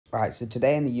All right, so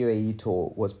today in the UAE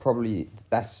tour was probably the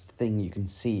best thing you can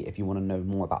see if you want to know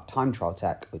more about time trial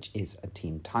tech, which is a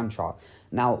team time trial.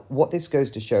 Now, what this goes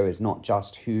to show is not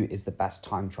just who is the best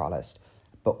time trialist,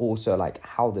 but also like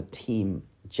how the team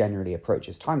generally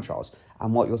approaches time trials.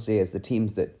 And what you'll see is the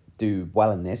teams that do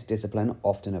well in this discipline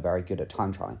often are very good at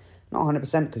time trialing. Not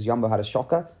 100% because Jumbo had a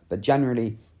shocker, but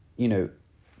generally,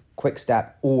 Quick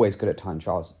Step, always good at time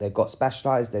trials. They've got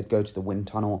specialized, they'd go to the wind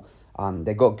tunnel,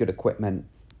 they've got good equipment.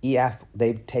 EF,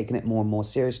 they've taken it more and more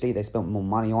seriously. They spent more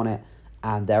money on it,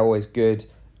 and they're always good.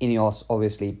 Ineos,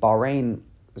 obviously. Bahrain,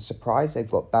 surprise, they've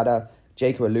got better.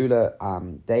 Jacob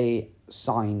Alula, they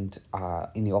signed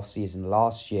in the off-season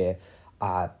last year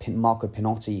Marco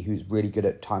Pinotti, who's really good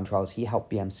at time trials. He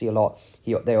helped BMC a lot.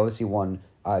 They obviously won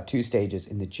 2 stages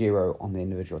in the Giro on the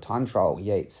individual time trial,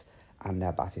 Yates and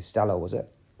Battistella, was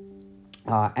it?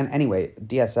 And anyway,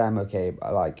 DSM, okay,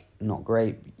 not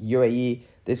great. UAE,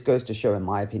 this goes to show, in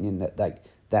my opinion, that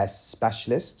they're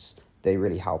specialists. They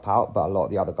really help out, but a lot of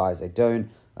the other guys, they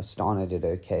don't. Astana did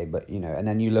okay, but, and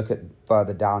then you look at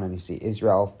further down and you see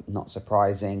Israel, not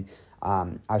surprising.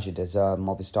 Azure Desert,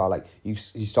 Movistar, you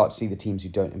start to see the teams who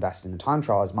don't invest in the time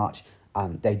trial as much.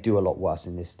 They do a lot worse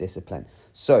in this discipline.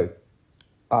 So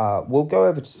we'll go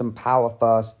over to some power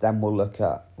first, then we'll look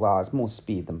at, it's more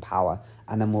speed than power,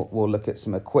 and then we'll look at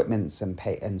some equipments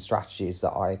and strategies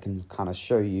that I can kind of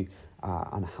show you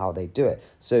on how they do it.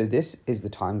 So this is the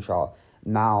time trial.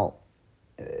 Now,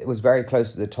 it was very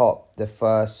close to the top. The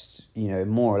first,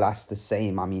 more or less the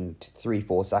same.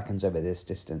 3-4 seconds over this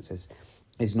distance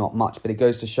is not much, but it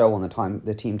goes to show on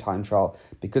the team time trial,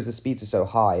 because the speeds are so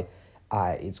high,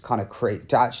 it's kind of crazy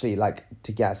to actually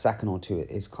to get a second or two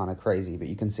is kind of crazy. But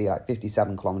you can see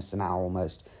 57 kilometers an hour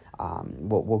almost.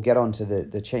 We'll get onto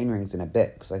the chain rings in a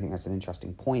bit because I think that's an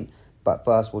interesting point. But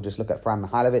first, we'll just look at Fran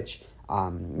Mihajlovic.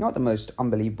 Not the most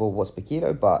unbelievable watts per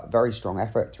kilo, but very strong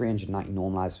effort, 390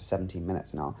 normalized for 17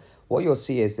 minutes now. What you'll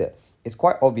see is that it's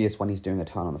quite obvious when he's doing a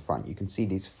turn on the front. You can see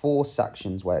these 4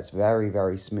 sections where it's very,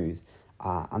 very smooth,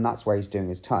 and that's where he's doing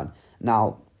his turn.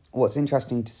 Now, what's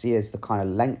interesting to see is the kind of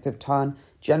length of turn.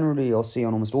 Generally, you'll see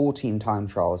on almost all team time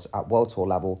trials at World Tour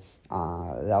level,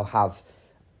 they'll have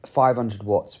 500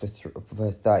 watts for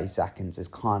 30 seconds is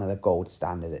kind of the gold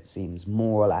standard, it seems.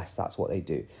 More or less, that's what they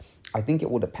do. I think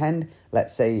it will depend.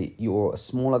 Let's say you're a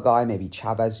smaller guy, maybe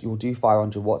Chavez, you'll do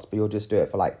 500 watts, but you'll just do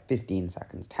it for 15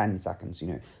 seconds, 10 seconds,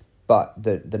 But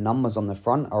the numbers on the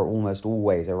front are almost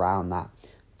always around that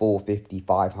 450,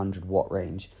 500 watt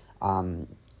range.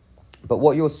 But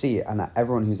what you'll see, and that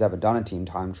everyone who's ever done a team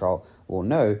time trial will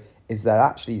know, is that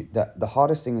actually the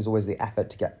hardest thing is always the effort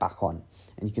to get back on.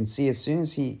 And you can see as soon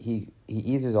as he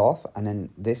eases off, and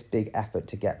then this big effort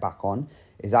to get back on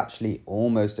is actually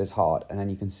almost as hard. And then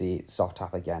you can see soft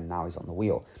tap again. Now he's on the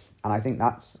wheel. And I think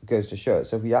that goes to show it.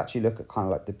 So if we actually look at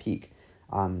kind of the peak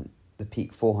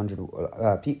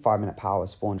 5-minute power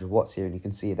is 400 watts here. And you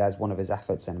can see there's one of his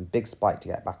efforts and a big spike to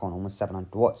get back on, almost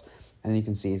 700 watts. And you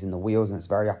can see he's in the wheels and it's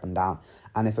very up and down.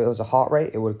 And if it was a heart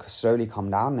rate, it would slowly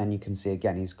come down. And then you can see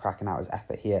again, he's cracking out his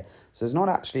effort here. So it's not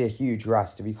actually a huge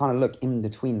rest. If you kind of look in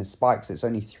between the spikes, it's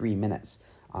only 3 minutes,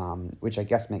 which I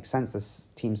guess makes sense. There's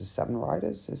teams of 7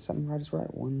 riders. Is 7 riders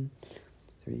right? 1,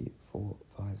 3, 4,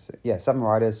 5, 6. Yeah, 7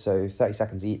 riders. So 30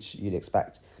 seconds each. You'd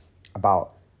expect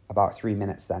about 3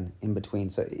 minutes then in between.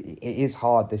 So it is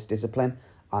hard, this discipline.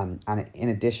 And in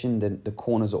addition, the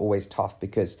corners are always tough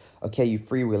because, okay, you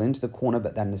freewheel into the corner,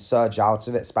 but then the surge out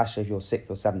of it, especially if your 6th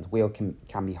or 7th wheel, can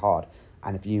be hard.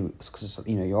 And if you're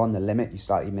on the limit, you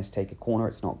slightly mistake a corner,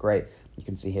 it's not great. You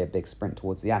can see here a big sprint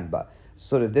towards the end. But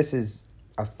sort of this is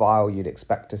a file you'd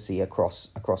expect to see across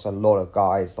a lot of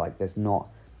guys. There's not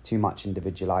too much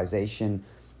individualization.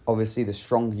 Obviously, the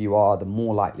stronger you are, the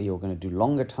more likely you're going to do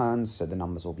longer turns, so the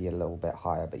numbers will be a little bit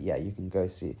higher. But yeah, you can go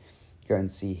and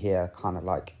see here kind of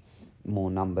more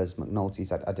numbers.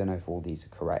 McNulty's, I don't know if all these are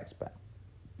correct, but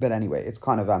anyway, it's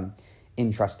kind of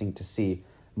interesting to see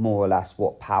more or less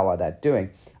what power they're doing.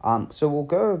 So we'll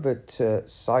go over to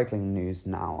cycling news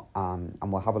now, and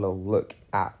we'll have a little look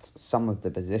at some of the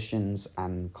positions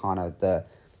and kind of the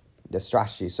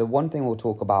strategy. So one thing we'll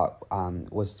talk about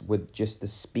was with just the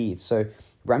speed. So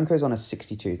Remco's on a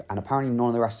 62th, and apparently none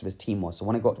of the rest of his team was. So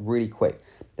when it got really quick,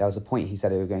 there was a point he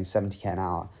said they were going 70k an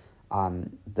hour.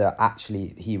 That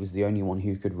actually he was the only one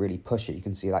who could really push it. You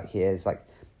can see here's I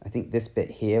think this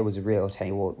bit here was a real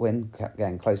tailwind,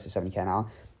 getting close to 70k an hour.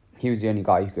 He was the only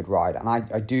guy who could ride. And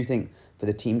I do think for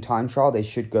the team time trial, they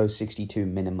should go 62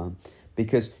 minimum,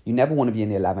 because you never want to be in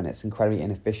the 11. It's incredibly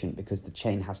inefficient because the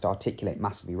chain has to articulate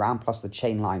massively round, plus the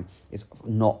chain line is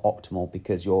not optimal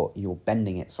because you're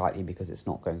bending it slightly because it's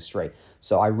not going straight.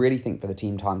 So I really think for the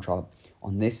team time trial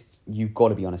on this, you've got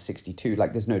to be on a 62.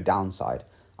 Like, there's no downside.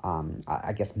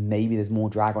 I guess maybe there's more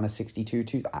drag on a 62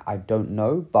 tooth. I don't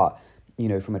know, but you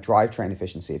know, from a drivetrain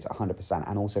efficiency, it's 100%,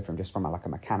 and also from a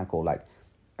mechanical like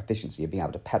efficiency of being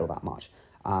able to pedal that much.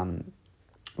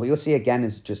 What you'll see again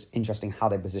is just interesting how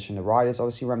they position the riders.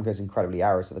 Obviously, Remco's incredibly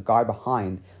aero, so the guy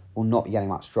behind will not be getting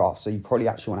much draft. So you probably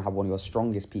actually want to have one of your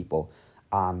strongest people.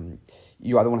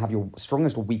 You either want to have your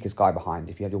strongest or weakest guy behind.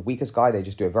 If you have your weakest guy, they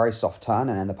just do a very soft turn,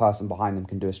 and then the person behind them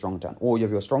can do a strong turn. Or you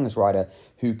have your strongest rider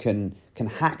who can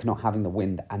hack not having the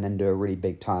wind and then do a really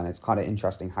big turn. It's kind of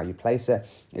interesting how you place it.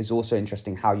 It's also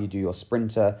interesting how you do your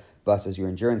sprinter versus your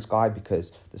endurance guy,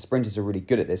 because the sprinters are really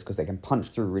good at this because they can punch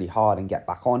through really hard and get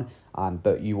back on.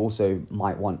 But you also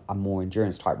might want a more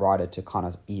endurance type rider to kind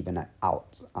of even it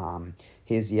out.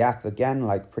 Here's the F again,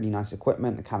 like pretty nice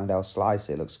equipment. The Cannondale slice,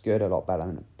 it looks good, a lot better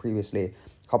than previously.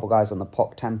 A couple guys on the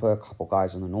POC temper, a couple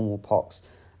guys on the normal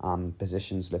POCs.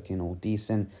 Positions looking all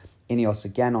decent. Ineos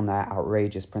again on their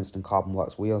outrageous Princeton Carbon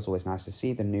Works wheels, always nice to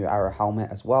see. The new Aero helmet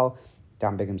as well.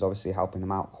 Dan Bigham's obviously helping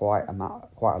them out quite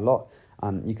a lot.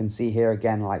 You can see here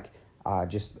again, like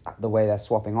just the way they're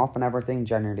swapping off and everything.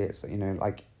 Generally, it's, you know,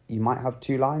 like you might have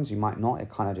two lines, you might not. It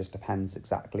kind of just depends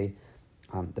exactly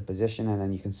the position. And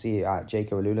then you can see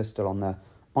Jacob Alula still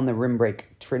on the rim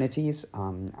brake Trinities.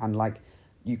 And like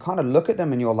you kind of look at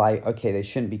them and you're like, okay, they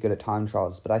shouldn't be good at time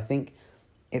trials. But I think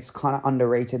it's kind of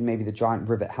underrated. Maybe the giant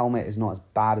rivet helmet is not as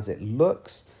bad as it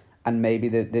looks. And maybe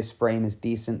this frame is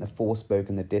decent. The four-spoke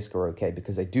and the disc are okay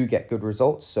because they do get good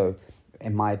results. So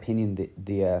in my opinion,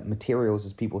 the materials,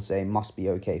 as people say, must be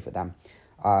okay for them.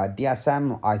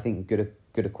 DSM, I think good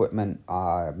equipment.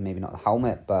 Maybe not the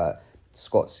helmet, but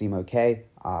Scots seem okay.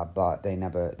 But they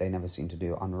never seem to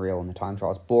do unreal in the time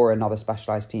trials. Bora, another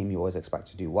specialized team, you always expect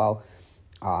to do well.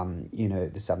 You know,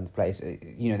 the 7th place.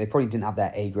 You know, they probably didn't have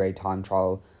their A-grade time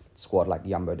trial squad like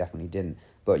Jumbo definitely didn't.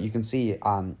 But you can see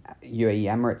UAE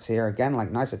Emirates here again,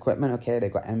 like nice equipment. Okay,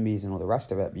 they've got MBs and all the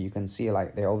rest of it, but you can see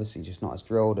like they're obviously just not as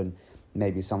drilled, and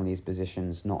maybe some of these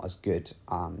positions not as good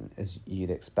as you'd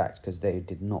expect because they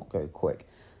did not go quick.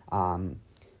 And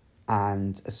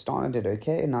Astana did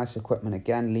okay, nice equipment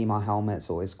again. Lima helmet's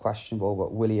always questionable,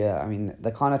 but Willia, I mean,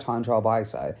 the kind of time trial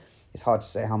bikes, it's hard to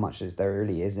say how much there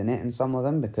really is in it in some of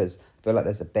them, because I feel like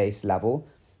there's a base level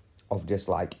of just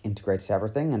like integrates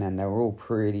everything, and then they're all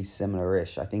pretty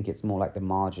similar-ish. I think it's more like the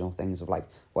marginal things of like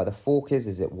where the fork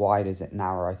is it wide, is it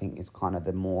narrow? I think it's kind of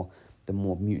the more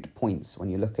mute points when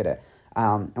you look at it.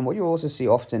 And what you also see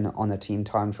often on the team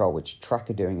time trial, which Trek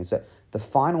are doing, is that the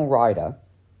final rider,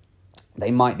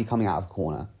 they might be coming out of a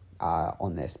corner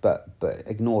on this, but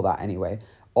ignore that anyway.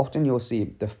 Often you'll see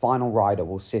the final rider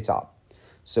will sit up.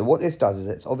 So what this does is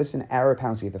it's obviously an aero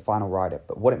penalty of the final rider,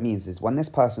 but what it means is when this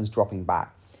person's dropping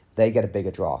back, they get a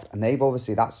bigger draft. And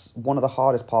that's one of the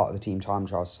hardest part of the team time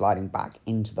trials, sliding back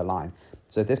into the line.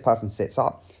 So if this person sits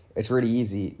up, it's really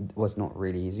easy. Well, it's not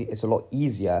really easy. It's a lot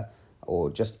easier, or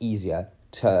just easier,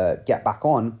 to get back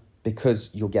on because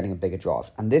you're getting a bigger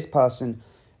draft. And this person,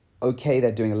 okay,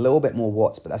 they're doing a little bit more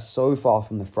watts, but they're so far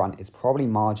from the front, it's probably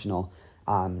marginal.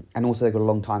 And also they've got a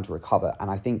long time to recover. And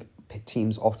I think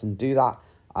teams often do that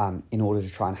in order to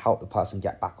try and help the person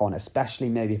get back on, especially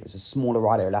maybe if it's a smaller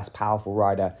rider, a less powerful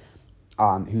rider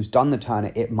who's done the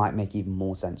turn. It might make even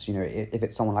more sense. You know, if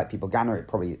it's someone like People Ganner, it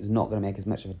probably is not going to make as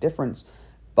much of a difference.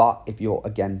 But if you're,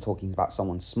 again, talking about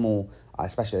someone small,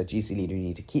 especially a GC leader, you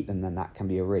need to keep them, then that can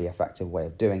be a really effective way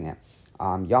of doing it.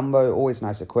 Jumbo, always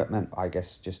nice equipment. I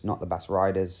guess just not the best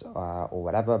riders or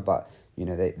whatever, but, you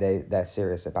know, they're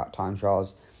serious about time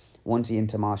trials. Wanty,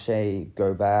 Intermarché,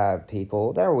 Gobert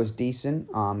people, they're always decent.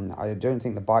 I don't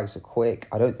think the bikes are quick.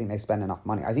 I don't think they spend enough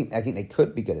money. I think they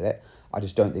could be good at it. I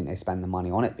just don't think they spend the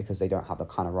money on it because they don't have the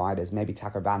kind of riders. Maybe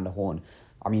Taco van der Hoorn.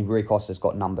 I mean, Rui Costa's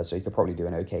got numbers, so he could probably do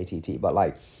an okay TT. But,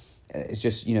 like, it's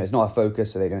just, you know, it's not a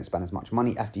focus, so they don't spend as much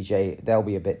money. FDJ, they'll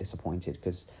be a bit disappointed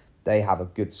because they have a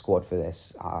good squad for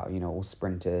this, you know, all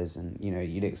sprinters, and, you know,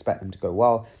 you'd expect them to go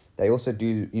well. They also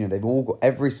do, you know, they've all got,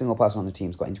 every single person on the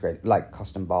team's got integrated, like,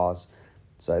 custom bars,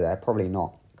 so they're probably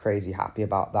not crazy happy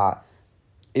about that.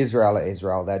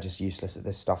 Israel, they're just useless at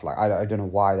this stuff. Like, I don't know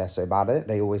why they're so bad at it.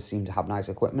 They always seem to have nice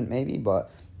equipment, maybe, but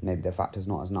maybe their factor's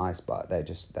not as nice, but they're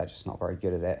just not very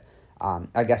good at it.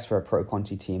 I guess for a Pro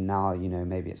Conti team now, you know,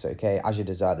 maybe it's okay. Azure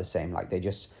Desert the same, like, they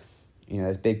just, you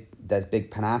know, there's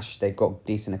big panache. They've got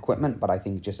decent equipment, but I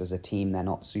think just as a team, they're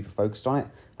not super focused on it.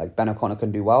 Like, Ben O'Connor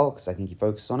can do well because I think he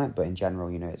focused on it, but in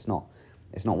general, you know, it's not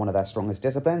It's not one of their strongest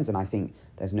disciplines, and I think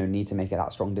there's no need to make it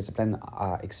that strong discipline,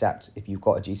 except if you've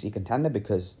got a GC contender,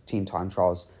 because team time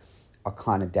trials are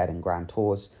kind of dead in Grand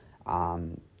Tours.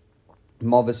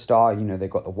 Movistar, you know, they've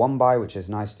got the one by, which is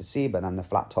nice to see, but then the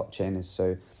flat top chain is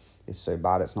so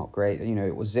bad, it's not great. You know,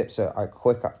 it was zips are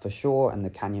quick up for sure, and the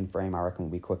Canyon frame I reckon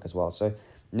will be quick as well. So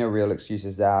no real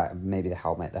excuses there. Maybe the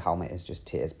helmet is just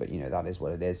tears, but you know, that is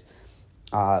what it is.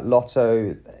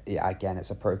 Lotto, yeah, again, it's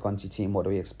a Pro Conti team. What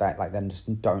do we expect? Like, they're just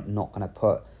not going to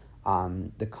put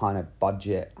the kind of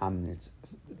budget and it's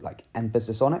like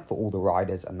emphasis on it for all the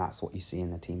riders, and that's what you see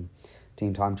in the team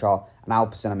time trial. And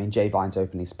Alpecin, I mean, Jay Vine's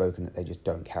openly spoken that they just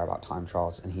don't care about time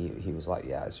trials, and he was like,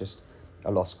 yeah, it's just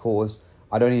a lost cause.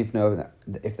 I don't even know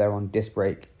if they're on disc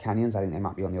brake canyons. I think they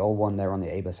might be on the old one. They're on the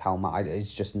Abus helmet.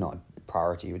 It's just not a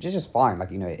priority, which is just fine.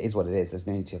 Like, you know, it is what it is. There's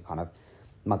no need to kind of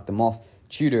mug them off.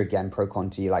 Tudor, again, Pro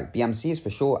Conti, like BMC is for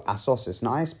sure. Assos is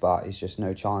nice, but it's just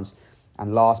no chance.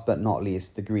 And last but not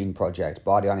least, the Green Project,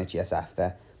 Bardiani GSF.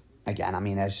 There, again, I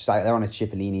mean, they're on a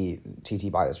Cipollini TT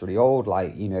bike that's really old.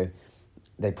 Like, you know,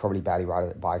 they probably barely ride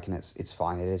that bike, and it's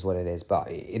fine. It is what it is.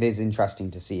 But it is interesting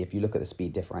to see, if you look at the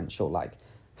speed differential, like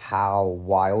how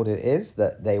wild it is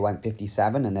that they went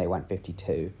 57 and they went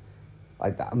 52.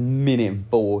 Like, that minute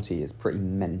 40 is pretty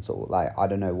mental. Like, I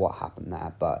don't know what happened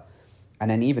there, but. And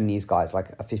then even these guys, like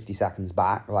a 50 seconds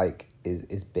back, like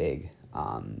is big,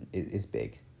 is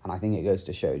big. And I think it goes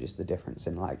to show just the difference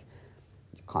in like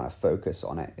kind of focus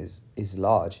on it is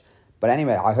large. But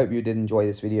anyway, I hope you did enjoy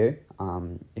this video.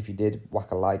 If you did, whack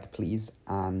a like, please,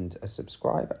 and a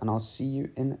subscribe, and I'll see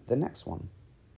you in the next one.